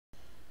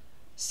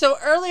So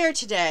earlier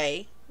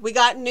today, we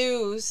got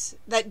news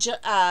that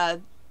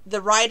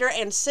the writer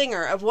and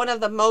singer of one of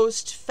the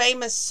most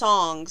famous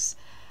songs,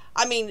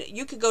 I mean,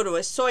 you could go to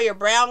a Sawyer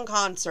Brown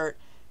concert,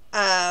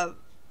 a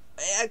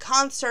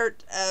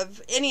concert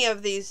of any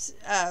of these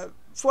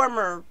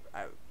former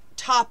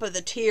top of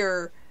the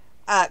tier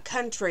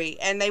country,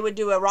 and they would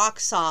do a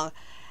rock song.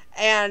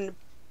 And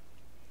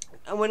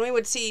when we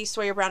would see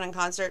Sawyer Brown in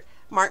concert,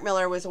 Mark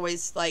Miller was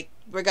always like,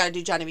 "We got to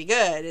do Johnny Be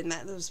Good," and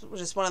that was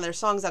just one of their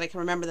songs that I can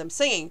remember them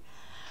singing.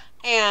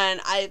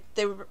 And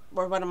they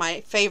were one of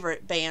my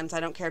favorite bands. I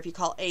don't care if you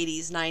call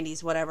 80s,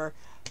 90s, whatever,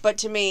 but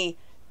to me,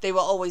 they will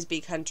always be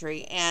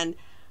country. And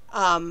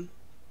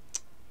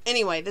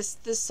anyway, this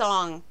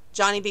song,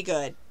 Johnny Be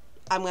Good,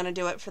 I'm gonna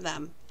do it for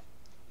them.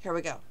 Here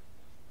we go.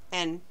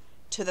 And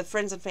to the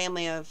friends and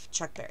family of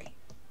Chuck Berry.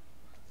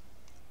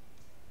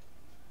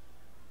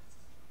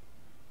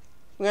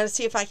 I'm going to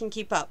see if I can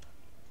keep up,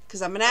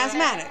 because I'm an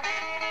asthmatic.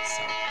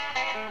 So.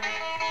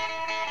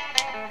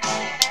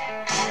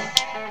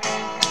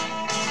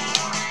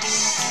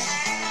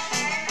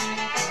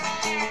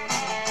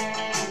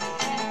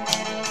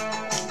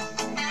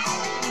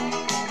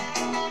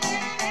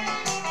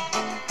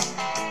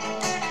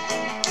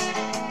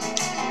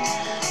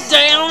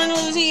 Down in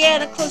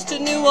Louisiana, close to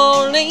New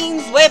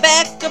Orleans, way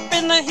back up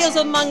in the hills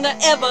among the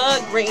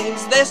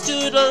evergreens, there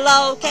stood a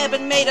log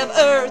cabin made of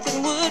earth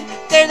and wood.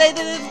 There they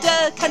lived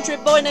a country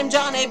boy named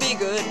Johnny Be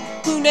Good,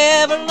 who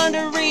never learned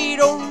to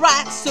read or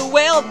write so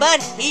well,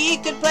 but he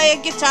could play a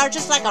guitar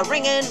just like a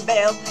ringing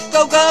bell.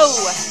 Go, go,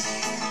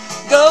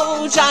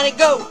 go, Johnny,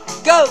 go,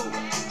 go,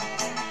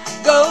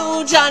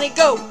 go, Johnny,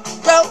 go,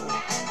 go,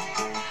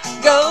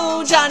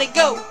 go, Johnny,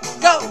 go,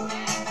 go,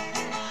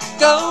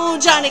 go,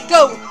 Johnny,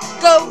 go.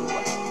 Go,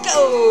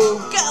 go,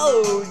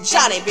 go,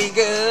 Johnny Be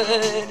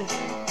Good.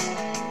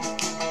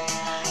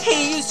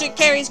 He used to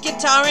carry his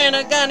guitar in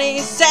a gunny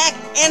sack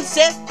and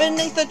sit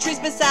beneath the trees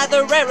beside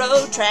the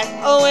railroad track.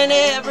 Oh, and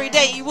every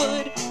day he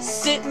would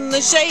sit in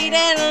the shade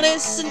and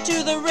listen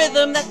to the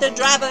rhythm that the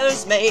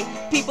drivers made.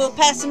 People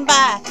passing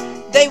by,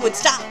 they would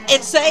stop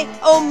and say,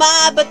 "Oh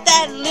my, but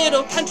that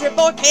little country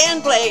boy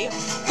can play."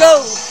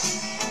 Go,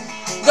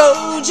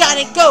 go,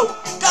 Johnny, go,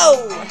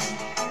 go.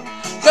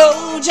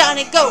 Go,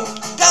 Johnny, go,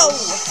 go.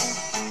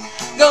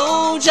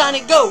 Go,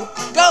 Johnny, go,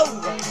 go.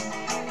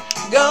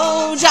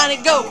 Go, Johnny,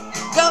 go,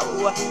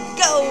 go.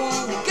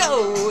 Go,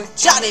 go,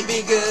 Johnny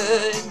Be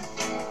Good.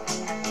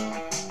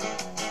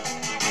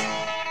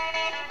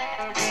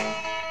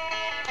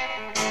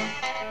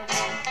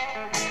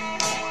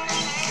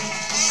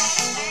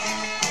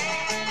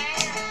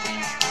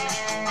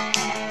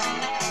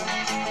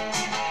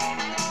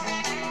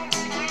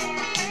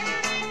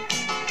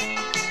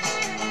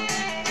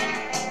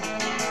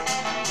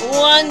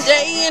 One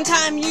day in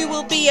time you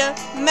will be a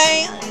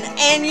man,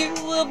 and you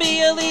will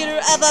be a leader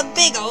of a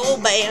big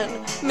old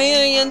band.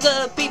 Millions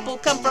of people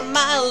come from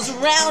miles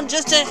around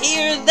just to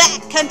hear that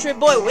country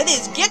boy with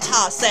his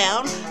guitar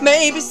sound.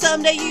 Maybe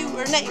someday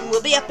your name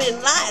will be up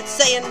in lights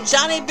saying,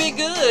 "Johnny Be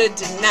Good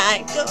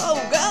tonight." Go,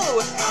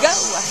 go, go.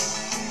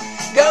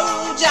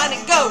 Go, Johnny,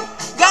 go,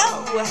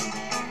 go.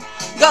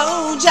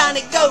 Go,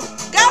 Johnny, go,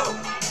 go.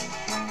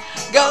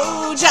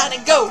 Go, Johnny,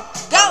 go,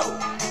 go.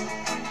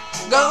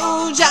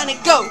 Go, Johnny,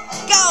 go,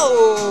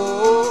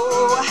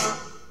 go.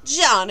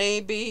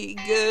 Johnny Be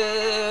Good.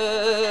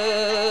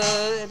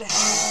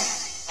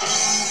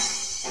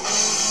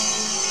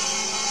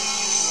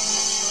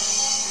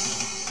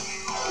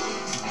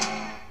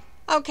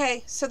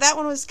 Okay, so that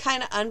one was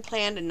kind of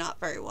unplanned and not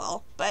very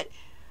well, but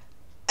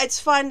it's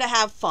fun to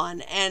have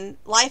fun, and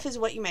life is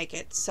what you make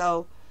it.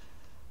 So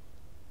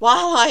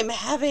while I'm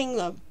having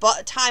the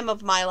time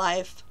of my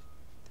life,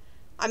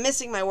 I'm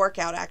missing my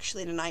workout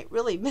actually tonight,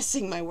 really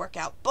missing my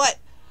workout, but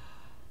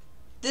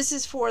this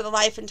is for the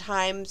life and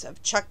times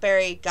of Chuck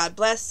Berry. God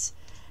bless,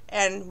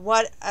 and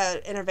what an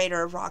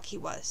innovator of rock he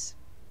was.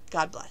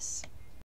 God bless.